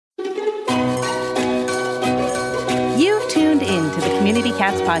Community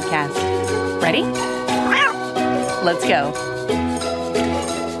Cats podcast. Ready? Let's go.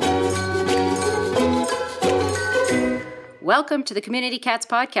 Welcome to the Community Cats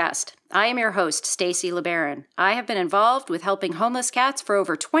podcast. I am your host, Stacy LeBaron. I have been involved with helping homeless cats for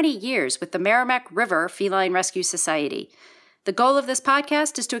over 20 years with the Merrimack River Feline Rescue Society. The goal of this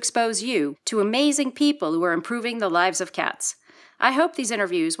podcast is to expose you to amazing people who are improving the lives of cats. I hope these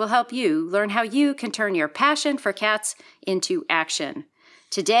interviews will help you learn how you can turn your passion for cats into action.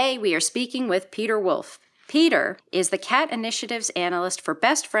 Today, we are speaking with Peter Wolf. Peter is the Cat Initiatives Analyst for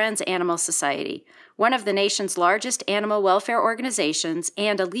Best Friends Animal Society, one of the nation's largest animal welfare organizations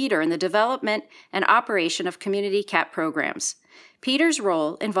and a leader in the development and operation of community cat programs. Peter's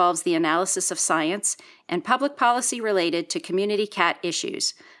role involves the analysis of science and public policy related to community cat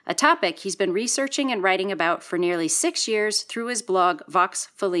issues, a topic he's been researching and writing about for nearly 6 years through his blog, Vox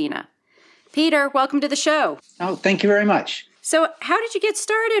Felina. Peter, welcome to the show. Oh, thank you very much. So how did you get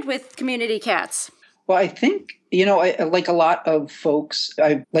started with community cats? Well, I think, like a lot of folks,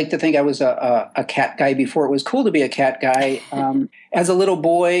 I like to think I was a cat guy before it was cool to be a cat guy. As a little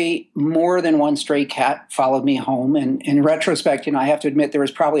boy, more than one stray cat followed me home. And in retrospect, I have to admit there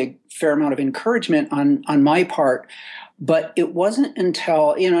was probably a fair amount of encouragement on my part. But it wasn't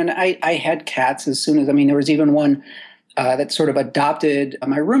until, and I had cats as soon as, there was even one that sort of adopted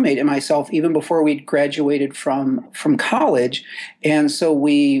my roommate and myself even before we'd graduated from college. And so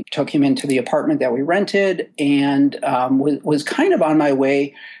we took him into the apartment that we rented and was kind of on my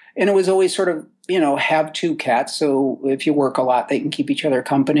way. And it was always sort of, have two cats. So if you work a lot, they can keep each other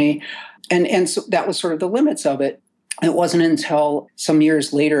company. And so that was sort of the limits of it. It wasn't until some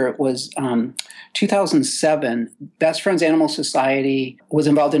years later, it was 2007, Best Friends Animal Society was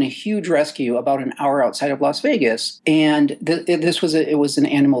involved in a huge rescue about an hour outside of Las Vegas. And it was an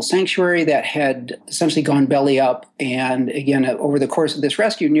animal sanctuary that had essentially gone belly up. And again, over the course of this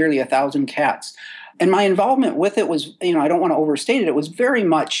rescue, nearly 1,000 cats. And my involvement with it was, I don't want to overstate it, it was very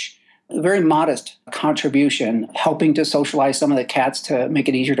much a very modest contribution, helping to socialize some of the cats to make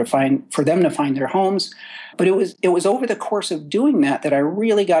it easier for them to find their homes. But it was over the course of doing that I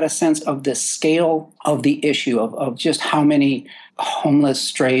really got a sense of the scale of the issue of just how many homeless,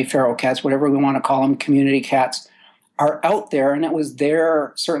 stray, feral cats, whatever we want to call them, community cats, are out there. And it was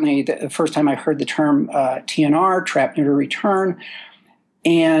there, certainly the first time I heard the term TNR, trap, neuter, return.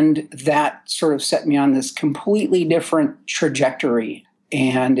 And that sort of set me on this completely different trajectory.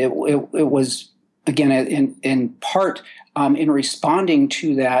 And it was, again, in part, in responding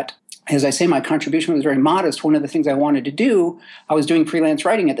to that, as I say, my contribution was very modest. One of the things I wanted to do, I was doing freelance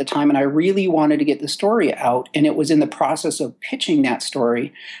writing at the time, and I really wanted to get the story out. And it was in the process of pitching that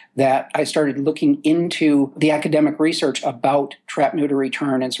story that I started looking into the academic research about trap, neuter,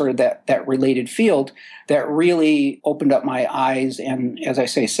 return and sort of that related field that really opened up my eyes and, as I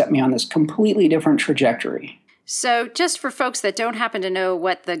say, set me on this completely different trajectory. So just for folks that don't happen to know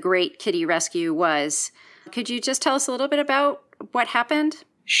what the Great Kitty Rescue was, could you just tell us a little bit about what happened?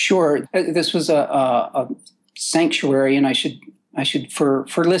 Sure. This was a sanctuary, and I should for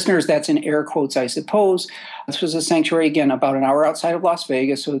listeners, that's in air quotes, I suppose. This was a sanctuary, again, about an hour outside of Las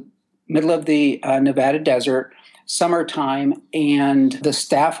Vegas, so middle of the Nevada desert, summertime, and the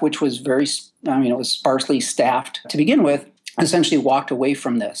staff, which was it was sparsely staffed to begin with, essentially walked away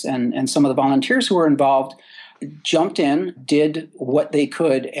from this. And some of the volunteers who were involved jumped in, did what they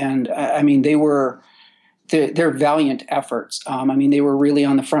could, and they're valiant efforts. They were really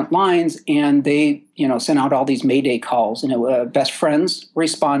on the front lines, and they, sent out all these Mayday calls. And Best Friends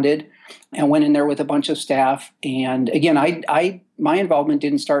responded and went in there with a bunch of staff. And again, my involvement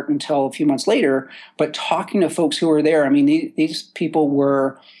didn't start until a few months later. But talking to folks who were there, these people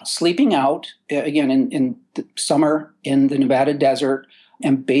were sleeping out again in the summer in the Nevada desert,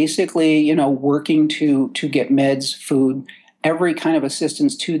 and basically, working to get meds, food, every kind of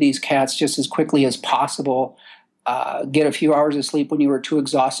assistance to these cats just as quickly as possible, get a few hours of sleep when you were too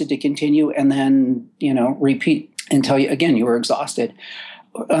exhausted to continue, and then, repeat until you were exhausted.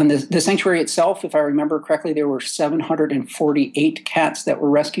 On the sanctuary itself, if I remember correctly, there were 748 cats that were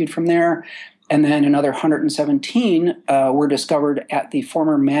rescued from there. And then another 117 were discovered at the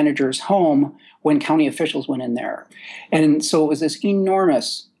former manager's home when county officials went in there. And so it was this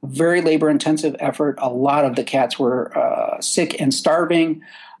enormous, very labor-intensive effort. A lot of the cats were sick and starving.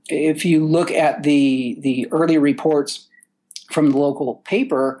 If you look at the early reports from the local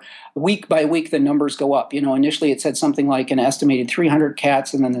paper, week by week, the numbers go up. Initially it said something like an estimated 300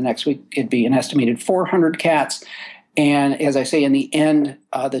 cats, and then the next week it'd be an estimated 400 cats. And as I say, in the end,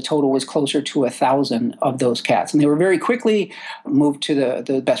 the total was closer to 1,000 of those cats. And they were very quickly moved to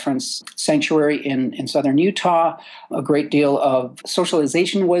the Best Friends Sanctuary in southern Utah. A great deal of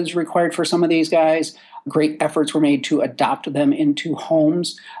socialization was required for some of these guys. Great efforts were made to adopt them into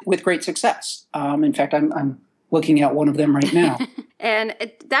homes with great success. In fact, I'm looking at one of them right now. And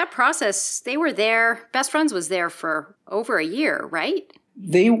that process, they were there, Best Friends was there for over a year, right?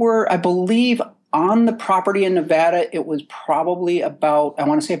 They were, I believe, on the property in Nevada. It was probably about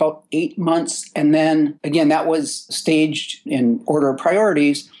 8 months. And then, again, that was staged in order of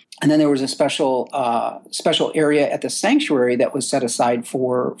priorities. And then there was a special area at the sanctuary that was set aside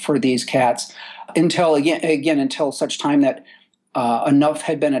for these cats until such time that enough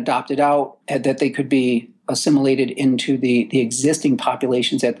had been adopted out that they could be assimilated into the existing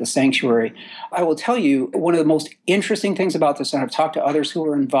populations at the sanctuary. I will tell you, one of the most interesting things about this, and I've talked to others who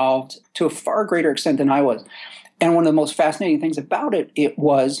were involved to a far greater extent than I was, and one of the most fascinating things about it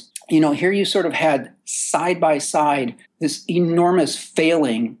was, here you sort of had side by side this enormous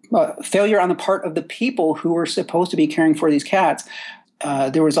failure on the part of the people who were supposed to be caring for these cats.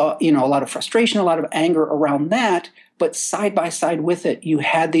 There was a lot of frustration, a lot of anger around that. But side by side with it, you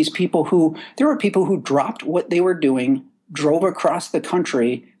had there were people who dropped what they were doing, drove across the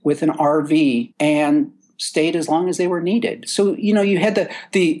country with an RV, and stayed as long as they were needed. So, you had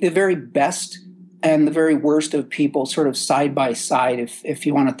the very best and the very worst of people sort of side by side, if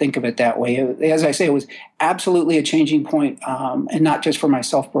you want to think of it that way. As I say, it was absolutely a changing point, and not just for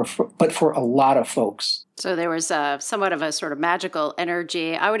myself, but for a lot of folks. So there was somewhat of a sort of magical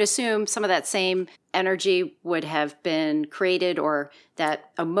energy. I would assume some of that same energy would have been created, or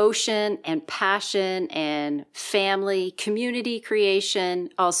that emotion and passion and family, community creation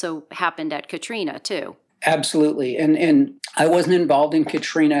also happened at Katrina too. Absolutely. And I wasn't involved in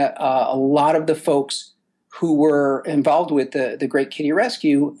Katrina. A lot of the folks who were involved with the Great Kitty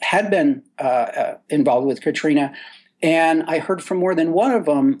Rescue had been involved with Katrina. And I heard from more than one of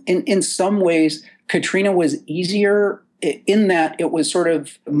them. In some ways, Katrina was easier in that it was sort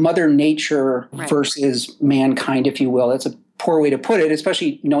of Mother Nature versus mankind, if you will. That's a poor way to put it,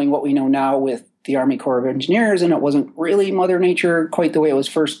 especially knowing what we know now with the Army Corps of Engineers. And it wasn't really Mother Nature quite the way it was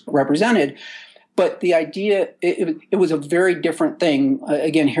first represented. But the idea, it was a very different thing.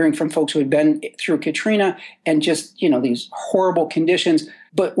 Again, hearing from folks who had been through Katrina and just, these horrible conditions,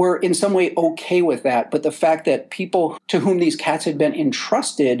 but were in some way okay with that. But the fact that people to whom these cats had been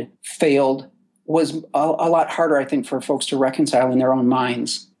entrusted failed was a lot harder, I think, for folks to reconcile in their own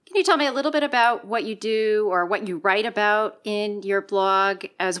minds. Can you tell me a little bit about what you do or what you write about in your blog,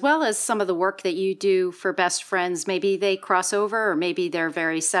 as well as some of the work that you do for Best Friends? Maybe they cross over or maybe they're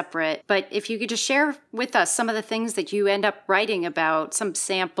very separate. But if you could just share with us some of the things that you end up writing about, some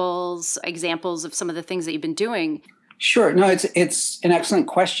samples, examples of some of the things that you've been doing. Sure. No, it's an excellent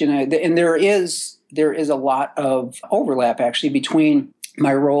question. And there is a lot of overlap, actually, between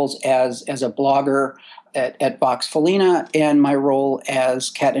my roles as a blogger at Vox Felina and my role as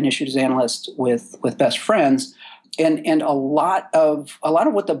cat initiatives analyst with Best Friends, and a lot of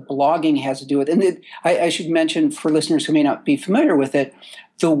what the blogging has to do with. And I should mention for listeners who may not be familiar with it,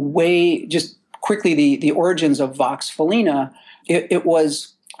 the way, just quickly, the origins of Vox Felina. It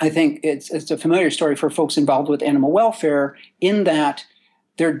was, I think it's a familiar story for folks involved with animal welfare, in that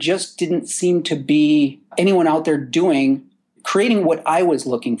there just didn't seem to be anyone out there creating what I was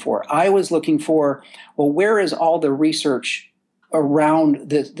looking for. I was looking for, well, where is all the research around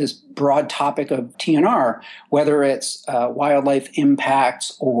this broad topic of TNR, whether it's wildlife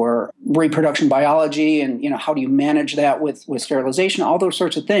impacts or reproduction biology, and how do you manage that with sterilization, all those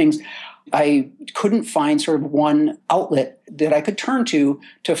sorts of things. I couldn't find sort of one outlet that I could turn to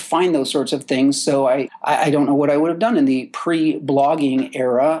find those sorts of things. So I don't know what I would have done in the pre-blogging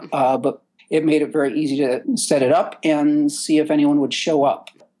era, but it made it very easy to set it up and see if anyone would show up.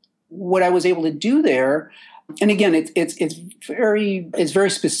 What I was able to do there, and again, it's very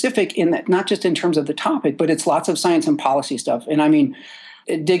specific in that, not just in terms of the topic, but it's lots of science and policy stuff. And I mean,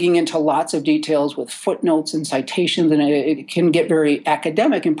 digging into lots of details with footnotes and citations, and it can get very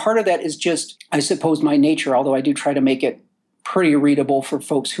academic. And part of that is just, I suppose, my nature, although I do try to make it pretty readable for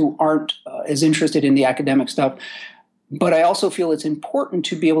folks who aren't as interested in the academic stuff. But I also feel it's important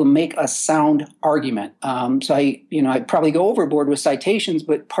to be able to make a sound argument. So I'd probably go overboard with citations,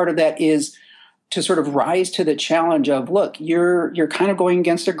 but part of that is to sort of rise to the challenge of, look, you're kind of going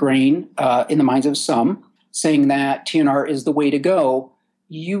against a grain in the minds of some, saying that TNR is the way to go.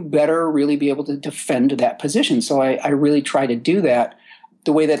 You better really be able to defend that position. So I really try to do that.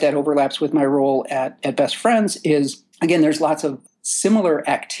 The way that overlaps with my role at Best Friends is, again, there's lots of similar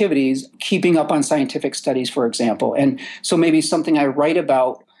activities, keeping up on scientific studies, for example. And so maybe something I write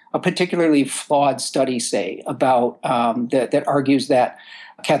about, a particularly flawed study, say, about that argues that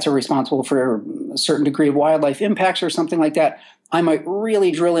cats are responsible for a certain degree of wildlife impacts or something like that, I might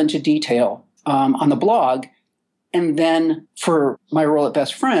really drill into detail on the blog. And then for my role at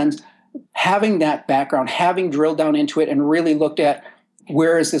Best Friends, having that background, having drilled down into it and really looked at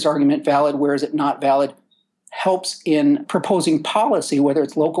where is this argument valid, where is it not valid, helps in proposing policy, whether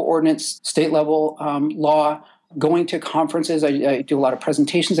it's local ordinance, state level law, going to conferences. I do a lot of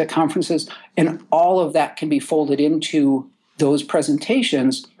presentations at conferences, and all of that can be folded into those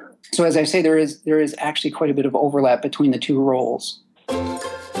presentations. So as I say, there is actually quite a bit of overlap between the two roles.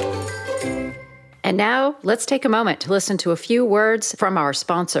 And now let's take a moment to listen to a few words from our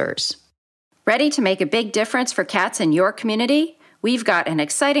sponsors. Ready to make a big difference for cats in your community? We've got an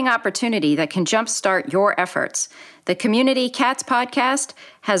exciting opportunity that can jumpstart your efforts. The Community Cats Podcast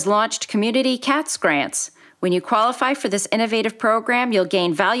has launched Community Cats Grants. When you qualify for this innovative program, you'll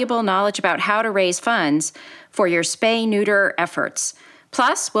gain valuable knowledge about how to raise funds for your spay-neuter efforts.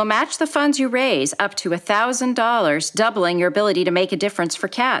 Plus, we'll match the funds you raise up to $1,000, doubling your ability to make a difference for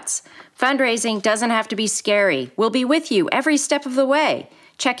cats. Fundraising doesn't have to be scary. We'll be with you every step of the way.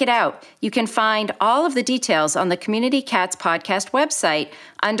 Check it out. You can find all of the details on the Community Cats Podcast website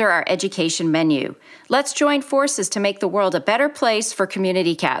under our education menu. Let's join forces to make the world a better place for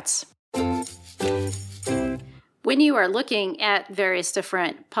community cats. When you are looking at various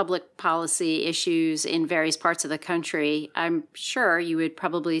different public policy issues in various parts of the country, I'm sure you would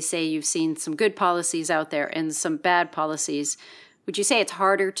probably say you've seen some good policies out there and some bad policies. Would you say it's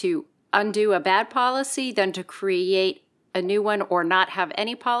harder to undo a bad policy than to create a new one or not have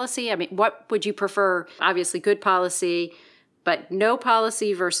any policy? I mean, what would you prefer? Obviously, good policy, but no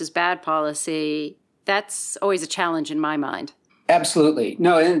policy versus bad policy. That's always a challenge in my mind. Absolutely.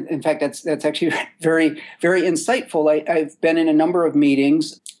 No, in fact, that's actually very, very insightful. I've been in a number of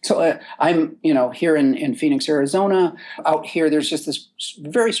meetings. So I'm, here in Phoenix, Arizona. Out here, there's just this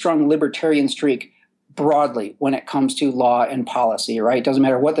very strong libertarian streak broadly when it comes to law and policy, right? It doesn't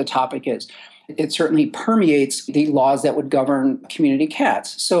matter what the topic is. It certainly permeates the laws that would govern community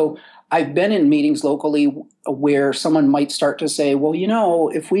cats. So I've been in meetings locally where someone might start to say, well,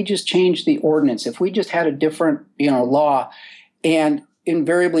 if we just change the ordinance, if we just had a different, law, and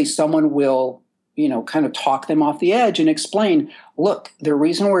invariably someone will, kind of talk them off the edge and explain, look, the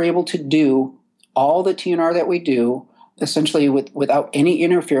reason we're able to do all the TNR that we do, essentially without any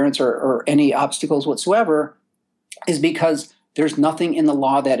interference or any obstacles whatsoever, is because there's nothing in the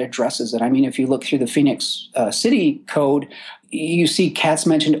law that addresses it. I mean, if you look through the Phoenix City Code, you see cats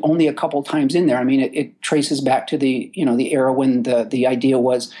mentioned only a couple times in there. I mean, it traces back to the era when the idea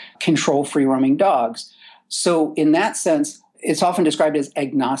was control free roaming dogs. So in that sense, it's often described as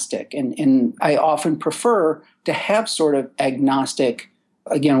agnostic. And I often prefer to have sort of agnostic,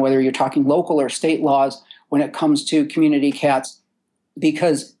 again, whether you're talking local or state laws when it comes to community cats,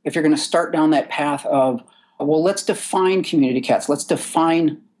 because if you're going to start down that path of, well, let's define community cats. Let's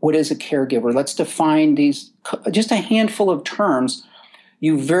define what is a caregiver. Let's define these, just a handful of terms.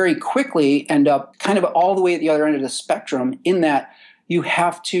 You very quickly end up kind of all the way at the other end of the spectrum in that you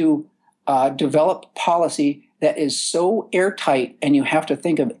have to develop policy that is so airtight, and you have to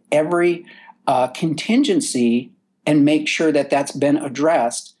think of every contingency and make sure that that's been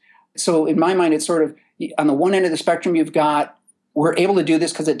addressed. So in my mind, it's sort of on the one end of the spectrum, you've got, we're able to do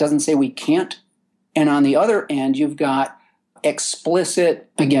this because it doesn't say we can't. And on the other end, you've got explicit,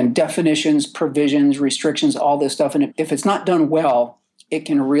 again, definitions, provisions, restrictions, all this stuff. And if it's not done well, it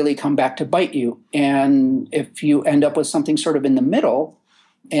can really come back to bite you. And if you end up with something sort of in the middle,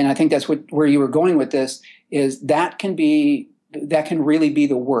 and I think that's where you were going with this, is that can really be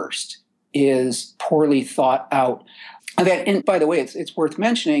the worst, is poorly thought out. And by the way, it's worth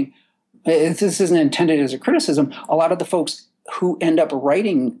mentioning, this isn't intended as a criticism, a lot of the folks who end up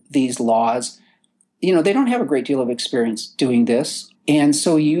writing these laws, they don't have a great deal of experience doing this. And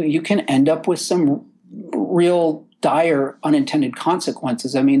so you can end up with some real dire unintended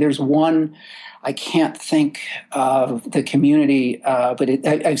consequences. I mean, there's one, I can't think of the community, but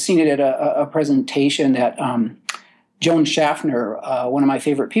I've seen it at a presentation that Joan Schaffner, one of my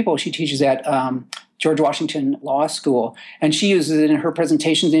favorite people, she teaches at George Washington Law School, and she uses it in her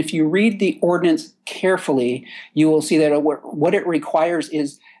presentations. And if you read the ordinance carefully, you will see that what it requires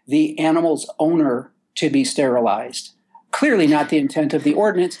is the animal's owner to be sterilized. Clearly not the intent of the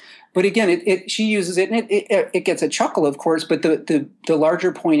ordinance, but again, she uses it, and it gets a chuckle, of course, but the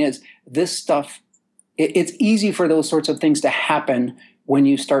larger point is this stuff, it's easy for those sorts of things to happen when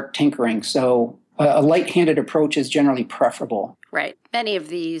you start tinkering. So a light-handed approach is generally preferable. Right. Many of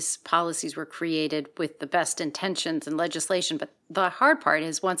these policies were created with the best intentions and legislation, but the hard part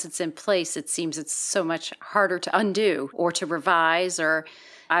is once it's in place, it seems it's so much harder to undo or to revise, or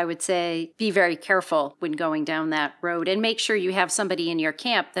I would say be very careful when going down that road and make sure you have somebody in your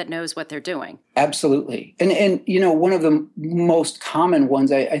camp that knows what they're doing. Absolutely. And one of the most common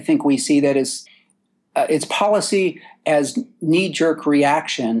ones I think we see that is it's policy as knee-jerk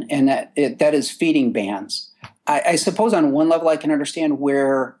reaction, and that is feeding bans. I suppose on one level I can understand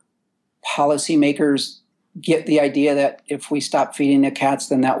where policymakers get the idea that if we stop feeding the cats,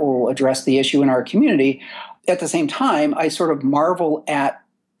 then that will address the issue in our community. At the same time, I sort of marvel at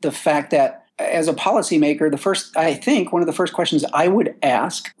the fact that as a policymaker, one of the first questions I would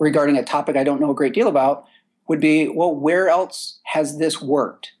ask regarding a topic I don't know a great deal about would be, well, where else has this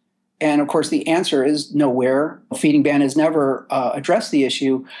worked? And of course, the answer is nowhere. A feeding ban has never addressed the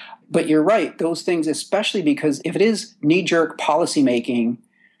issue. But you're right, those things, especially because if it is knee-jerk policymaking,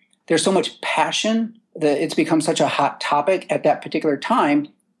 there's so much passion that it's become such a hot topic at that particular time.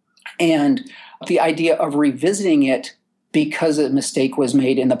 And the idea of revisiting it because a mistake was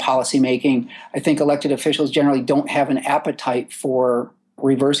made in the policymaking, I think elected officials generally don't have an appetite for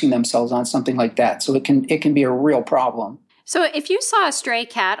reversing themselves on something like that. So it can be a real problem. So if you saw a stray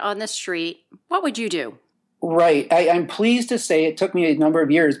cat on the street, what would you do? Right. I'm pleased to say it took me a number of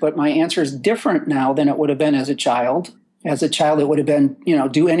years, but my answer is different now than it would have been as a child. As a child, it would have been,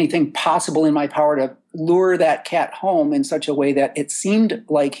 do anything possible in my power to lure that cat home in such a way that it seemed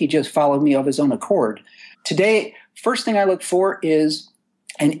like he just followed me of his own accord. Today, first thing I look for is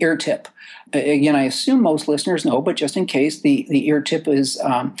an ear tip. Again, I assume most listeners know, but just in case, the ear tip is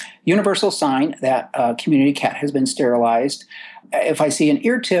universal sign that a community cat has been sterilized. If I see an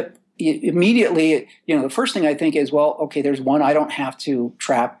ear tip, immediately, the first thing I think is, well, okay, there's one I don't have to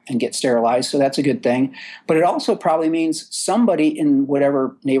trap and get sterilized, so that's a good thing. But it also probably means somebody in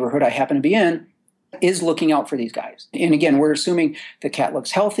whatever neighborhood I happen to be in is looking out for these guys. And again, we're assuming the cat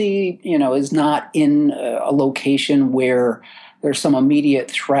looks healthy, is not in a location where there's some immediate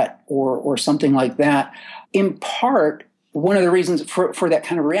threat or something like that. In part, one of the reasons for that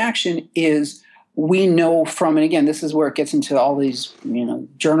kind of reaction is we know from, and again, this is where it gets into all these,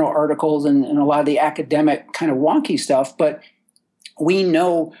 journal articles and a lot of the academic kind of wonky stuff, but we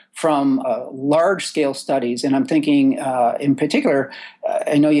know from large-scale studies, and I'm thinking in particular,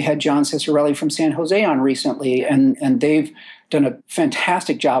 I know you had John Cicerelli from San Jose on recently, and they've done a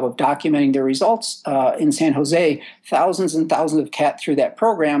fantastic job of documenting their results in San Jose, thousands and thousands of cats through that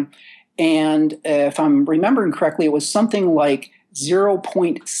program. And if I'm remembering correctly, it was something like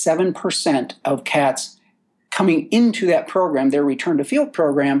 0.7% of cats coming into that program, their return to field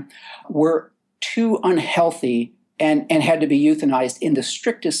program, were too unhealthy and had to be euthanized in the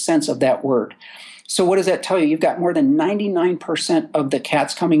strictest sense of that word. So what does that tell you? You've got more than 99% of the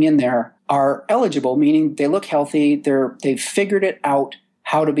cats coming in there are eligible, meaning they look healthy, they've figured it out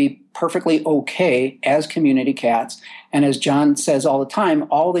how to be perfectly okay as community cats. And as John says all the time,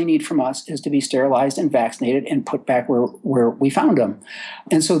 all they need from us is to be sterilized and vaccinated and put back where we found them.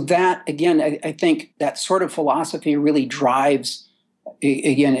 And so that, again, I think that sort of philosophy really drives,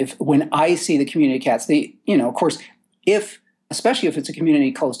 again, when I see the community cats, of course, especially if it's a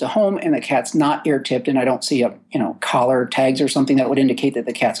community close to home and the cat's not ear tipped and I don't see collar tags or something that would indicate that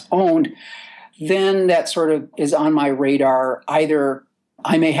the cat's owned, then that sort of is on my radar. Either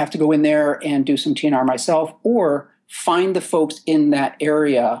I may have to go in there and do some TNR myself or find the folks in that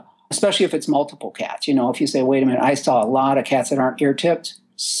area, especially if it's multiple cats. If you say, wait a minute, I saw a lot of cats that aren't ear tipped,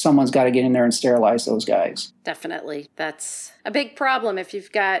 someone's got to get in there and sterilize those guys. Definitely. That's a big problem. If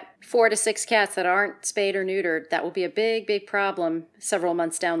you've got 4 to 6 cats that aren't spayed or neutered, that will be a big, big problem several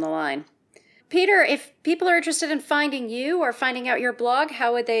months down the line. Peter, if people are interested in finding you or finding out your blog,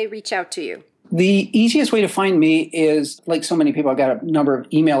 how would they reach out to you? The easiest way to find me is, like so many people, I've got a number of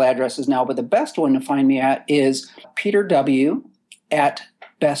email addresses now, but the best one to find me at is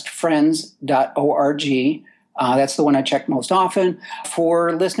peterw@bestfriends.org. That's the one I check most often.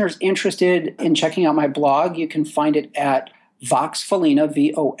 For listeners interested in checking out my blog, you can find it at voxfelina,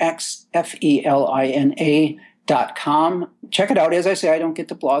 VOXFELINA.com. Check it out. As I say, I don't get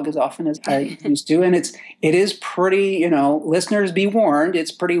to blog as often as I used to, and it is pretty, listeners be warned,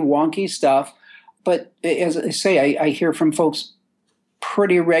 it's pretty wonky stuff. But as I say, I hear from folks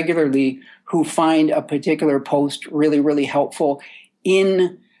pretty regularly who find a particular post really, really helpful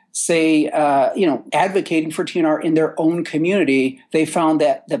in, say, advocating for TNR in their own community. They found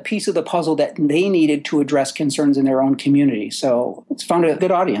that the piece of the puzzle that they needed to address concerns in their own community. So it's found a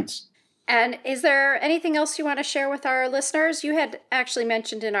good audience. And is there anything else you want to share with our listeners? You had actually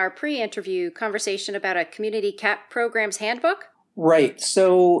mentioned in our pre-interview conversation about a community cat programs handbook. Right.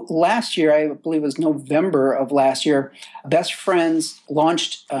 So last year, I believe it was November of last year, Best Friends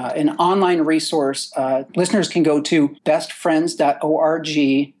launched an online resource. Listeners can go to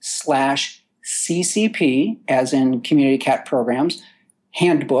bestfriends.org/CCP, as in Community Cat Programs,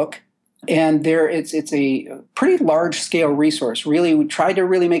 handbook. And there it's a pretty large scale resource. Really, we tried to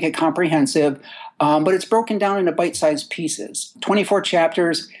really make it comprehensive, but it's broken down into bite-sized pieces. 24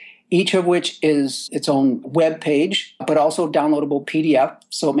 chapters, each of which is its own web page, but also downloadable PDF.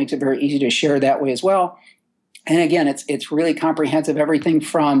 So it makes it very easy to share that way as well. And again, it's really comprehensive, everything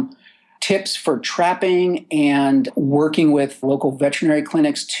from tips for trapping and working with local veterinary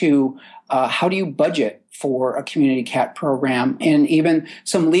clinics to how do you budget for a community cat program, and even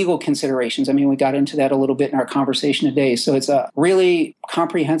some legal considerations. I mean, we got into that a little bit in our conversation today. So it's a really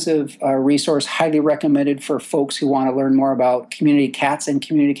comprehensive resource, highly recommended for folks who want to learn more about community cats and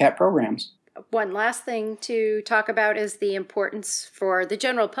community cat programs. One last thing to talk about is the importance for the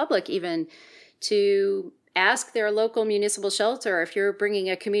general public even to ask their local municipal shelter if you're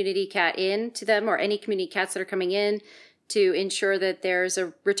bringing a community cat in to them, or any community cats that are coming in, to ensure that there's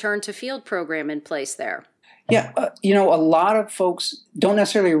a return to field program in place there. Yeah, a lot of folks don't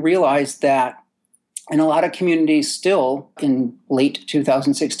necessarily realize that in a lot of communities still in late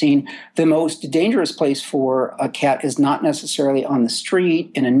 2016, the most dangerous place for a cat is not necessarily on the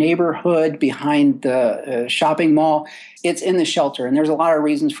street, in a neighborhood, behind the shopping mall. It's in the shelter. And there's a lot of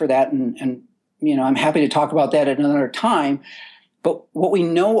reasons for that. And I'm happy to talk about that at another time. But what we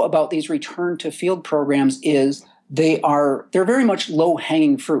know about these return to field programs is they're very much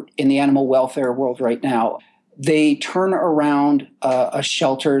low-hanging fruit in the animal welfare world right now. They turn around a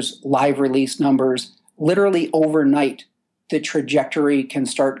shelter's live release numbers literally overnight. The trajectory can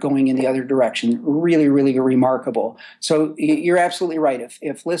start going in the other direction. Really, really remarkable. So you're absolutely right.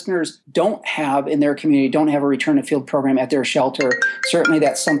 If listeners don't have in their community, don't have a return to field program at their shelter, certainly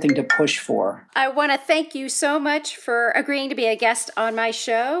that's something to push for. I want to thank you so much for agreeing to be a guest on my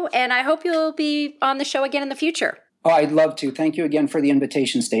show, and I hope you'll be on the show again in the future. Oh, I'd love to. Thank you again for the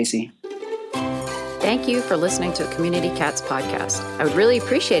invitation, Stacy. Thank you for listening to Community Cats Podcast. I would really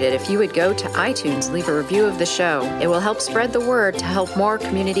appreciate it if you would go to iTunes, leave a review of the show. It will help spread the word to help more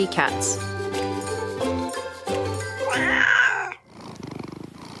community cats.